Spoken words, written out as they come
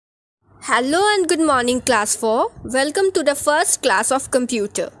Hello and good morning class 4. Welcome to the first class of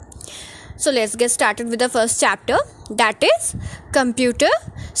computer. So let's get started with the first chapter, that is computer,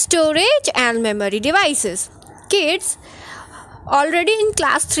 storage and memory devices. Kids, already in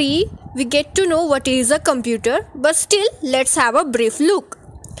class 3 we get to know what is a computer, but still let's have a brief look.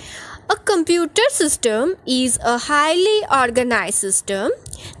 A computer system is a highly organized system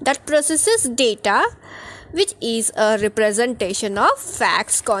that processes data, which is a representation of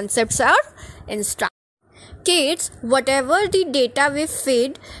facts, concepts or instructions. Kids, whatever the data we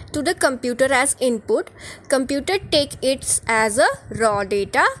feed to the computer as input, computer take it as a raw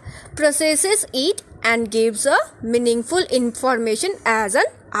data, processes it and gives a meaningful information as an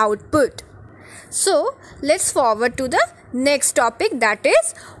output. So let's forward to the next topic, that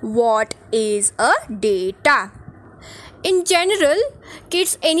is what is a data. In general,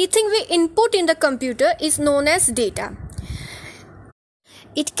 kids, anything we input in the computer is known as data.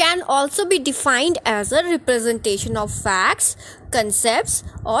 It can also be defined as a representation of facts, concepts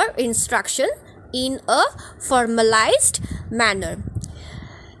or instruction in a formalized manner.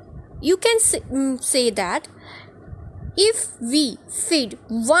 You can say that if we feed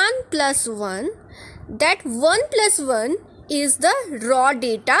 1 plus 1, that 1 plus 1 is the raw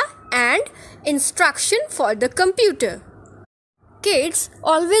data and instruction for the computer. Kids,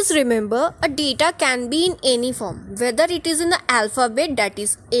 always remember a data can be in any form, whether it is in the alphabet, that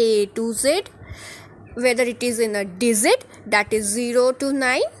is A to Z, whether it is in a digit, that is 0 to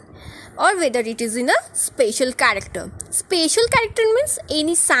 9, or whether it is in a special character. Special character means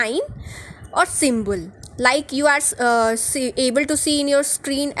any sign or symbol, like you are able to see in your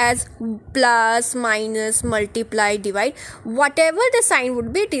screen as plus, minus, multiply, divide. Whatever the sign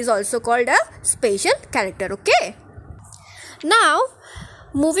would be, it is also called a special character. Okay. Now,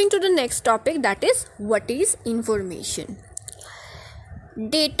 moving to the next topic, that is what is information.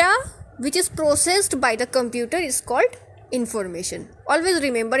 Data which is processed by the computer is called information. Always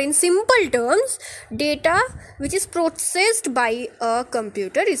remember, in simple terms, data which is processed by a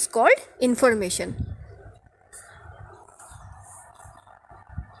computer is called information.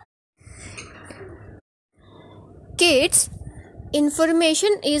 Kids, information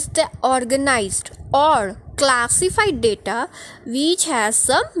is the organized or classified data which has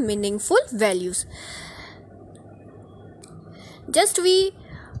some meaningful values. Just we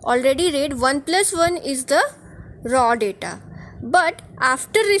already read 1 plus 1 is the raw data, but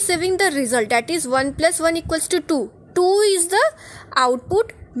after receiving the result, that is 1 plus 1 equals to 2, 2 is the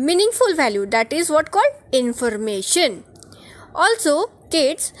output meaningful value, that is what called information. Also,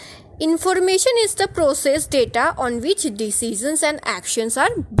 kids, information is the processed data on which decisions and actions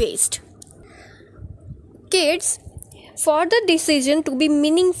are based. Kids, for the decision to be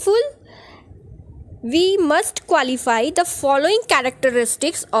meaningful, we must qualify the following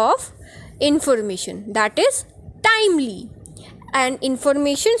characteristics of information, that is timely, and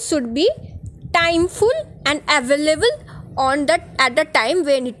information should be timeful and available at the time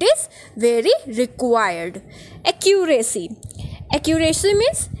when it is very required. Accuracy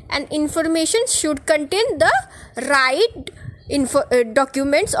means an information should contain the right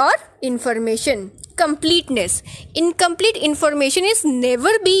documents or information. Completeness. Incomplete information is never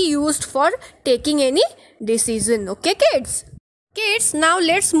be used for taking any decision. Okay, kids? Kids, now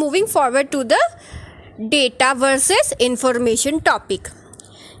let's moving forward to the data versus information topic.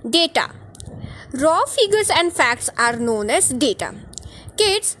 Data. Raw figures and facts are known as data.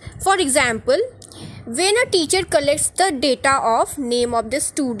 Kids, for example, when a teacher collects the data of name of the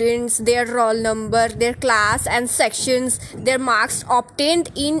students, their roll number, their class and sections, their marks obtained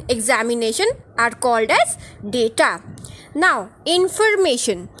in examination are called as data. Now,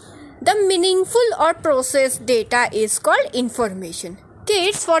 information. The meaningful or processed data is called information.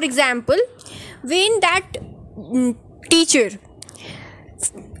 Kids, for example, when that teacher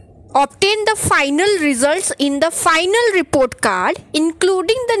obtain the final results in the final report card,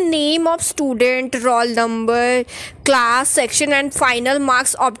 including the name of student, roll number, class, section and final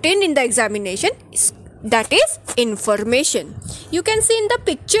marks obtained in the examination, that is information. You can see in the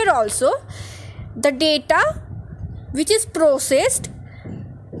picture also the data which is processed,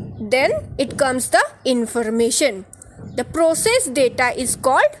 then it comes the information. The processed data is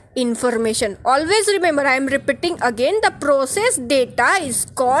called information. Always remember, I am repeating again, the processed data is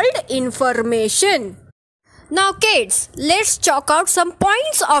called information. Now kids, let's chalk out some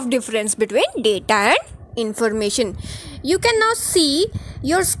points of difference between data and information. You can now see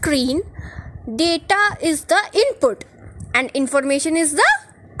your screen. Data is the input and information is the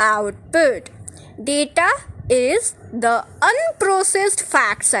output. Data is the unprocessed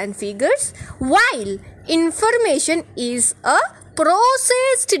facts and figures, while information is a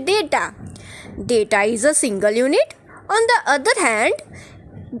processed data. Data is a single unit. On the other hand,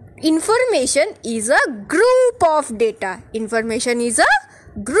 information is a group of data. Information is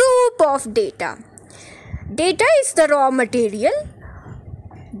a group of data. Data is the raw material,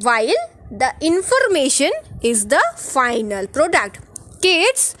 while the information is the final product.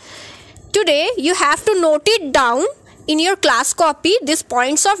 Kids, today you have to note it down in your class copy, these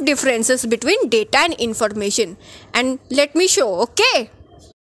points of differences between data and information, and let me show. Okay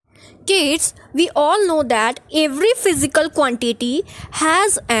kids, we all know that every physical quantity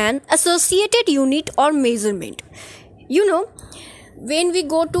has an associated unit or measurement. When we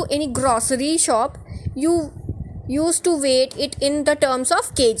go to any grocery shop, you used to weight it in the terms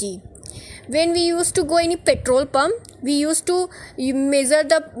of kg. When we used to go any petrol pump, we used to measure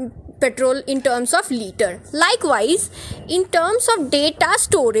the petrol in terms of liter. Likewise, in terms of data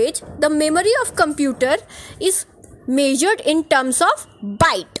storage, the memory of computer is measured in terms of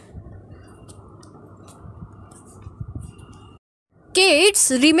byte.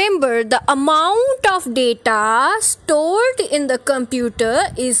 Kids, remember, the amount of data stored in the computer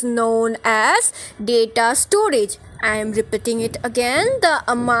is known as data storage. I am repeating it again. The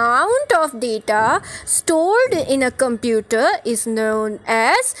amount of data stored in a computer is known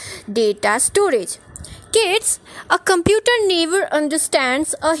as data storage. Kids, a computer never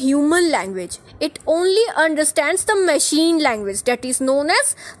understands a human language. It only understands the machine language, that is known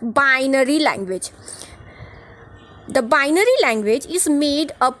as binary language. The binary language is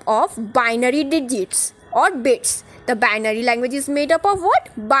made up of binary digits or bits. The binary language is made up of what?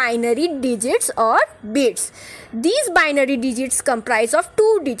 Binary digits or bits. These binary digits comprise of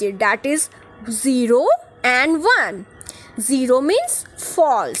two digits, that is 0 and 1. 0 means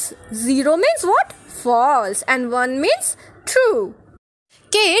false. 0 means what? False. And 1 means true.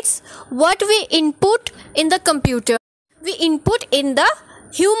 Kids, what we input in the computer? We input in the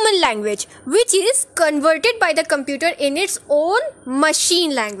human language, which is converted by the computer in its own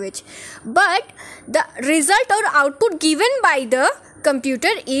machine language. But the result or output given by the computer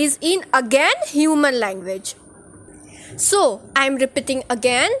is in again human language. So, I am repeating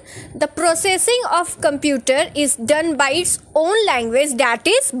again, the processing of computer is done by its own language, that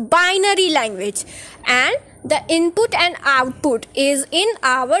is binary language, and the input and output is in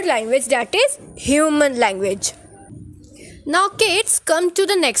our language, that is human language. Now kids, come to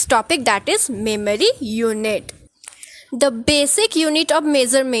the next topic, that is memory unit. The basic unit of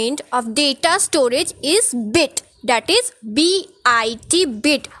measurement of data storage is bit, that is BIT,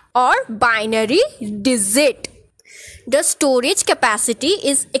 bit or binary digit. The storage capacity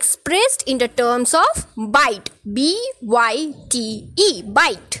is expressed in the terms of byte, B-Y-T-E,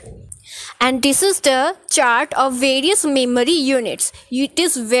 byte. And this is the chart of various memory units. It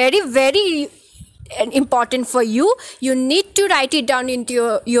is very important for you. You need to write it down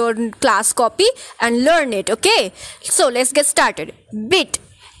into your class copy and learn it. Okay, so let's get started. Bit,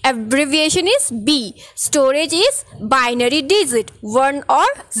 abbreviation is B. Storage is binary digit 1 or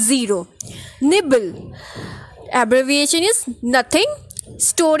 0. Nibble, abbreviation is nothing.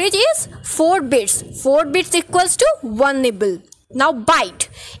 Storage is 4 bits. 4 bits equals to 1 nibble. Now byte,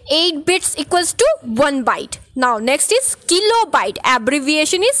 8 bits equals to 1 byte. Now next is kilobyte,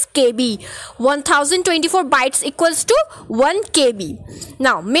 abbreviation is KB. 1024 bytes equals to 1 KB.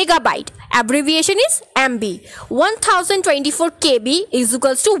 Now megabyte, abbreviation is MB. 1024 KB is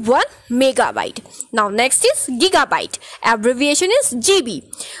equals to 1 megabyte. Now next is gigabyte, abbreviation is GB.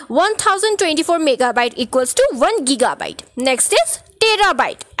 1024 megabyte equals to 1 gigabyte. Next is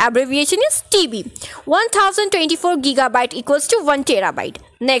terabyte, abbreviation is TB. 1024 gigabyte equals to 1 terabyte.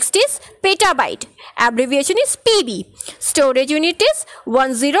 Next is petabyte, abbreviation is PB. Storage unit is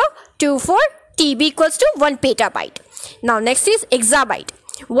 1024 TB equals to 1 petabyte. Now next is exabyte.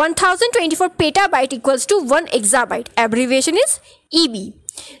 1024 petabyte equals to 1 exabyte, abbreviation is EB.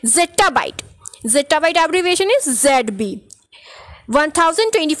 Zettabyte, zettabyte abbreviation is ZB.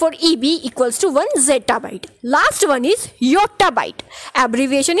 1024 EB equals to 1 zettabyte. Last one is yottabyte,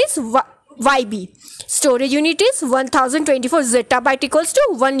 abbreviation is YB. Storage unit is 1024 zettabyte equals to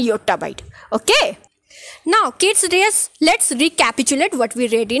 1 yottabyte. Okay. Now kids, let's recapitulate what we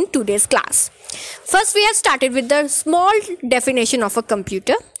read in today's class. First we have started with the small definition of a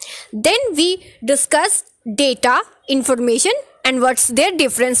computer. Then we discussed data, information and what's their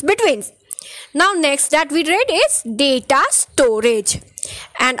difference between. Now next that we read is data storage,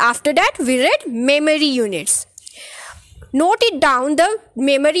 and after that we read memory units. Note it down the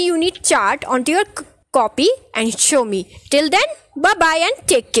memory unit chart onto your copy and show me. Till then, bye bye and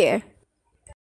take care.